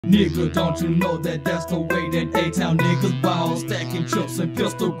Nigga, don't you know that that's the way that A-Town niggas ball? Stacking chips and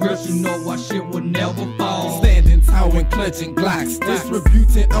pistol grips, you know our shit would never fall. Standing tall and clutching Glocks,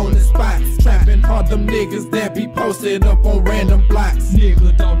 distributing on the spot, trapping hard them niggas that be posted up on random blocks.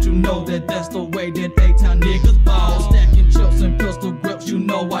 Nigga, don't you know that that's the way that A-Town niggas ball? Stacking chips and pistol grips, you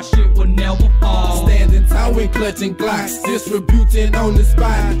know our shit would never fall. Standing tall and clutching Glocks, distributing on the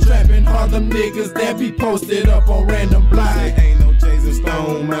spot, trapping hard them niggas that be posted up on random blocks. Ain't no Jason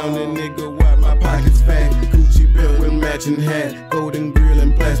Stone mountain, nigga, why my pockets fat? Gucci belt with matching hat, golden grill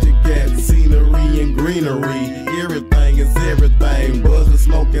and plastic gat, scenery and greenery, everything is everything. Buzzing,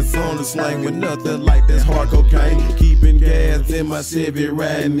 smoking, sauna slang with nothing like that's hard cocaine. Keeping gas in my Chevy,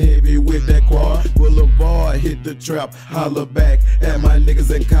 riding heavy with that quad. Boulevard, hit the trap, holler back at my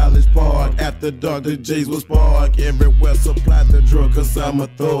niggas in College Park. After dark, the J's was parked. Everywhere supplied the drug, cause I'm a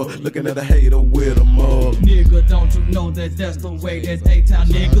thug. Looking at a hater with a mug. Nigga, don't you know that that's the way that A-Town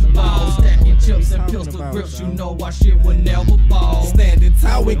niggas ball? Stacking chips and pistol grips, you know our shit would never fall. Standing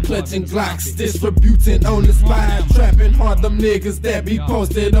tall and clutching Glocks, distributing on the spot, trapping hard them niggas that be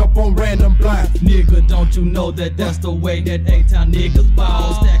posted up on random blocks. Nigga, don't you know that that's the way that A-Town niggas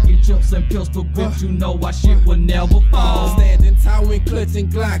ball? Stacking chips and pistol grips, you know our shit would never fall. Standing tall and clutching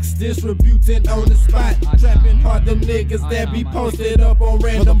Glocks, distributing on the spot, trapping hard them niggas that be posted up on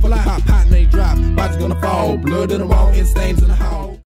random blocks. Hot name drop, body's gonna fall, blood in the wall and stains in the hall.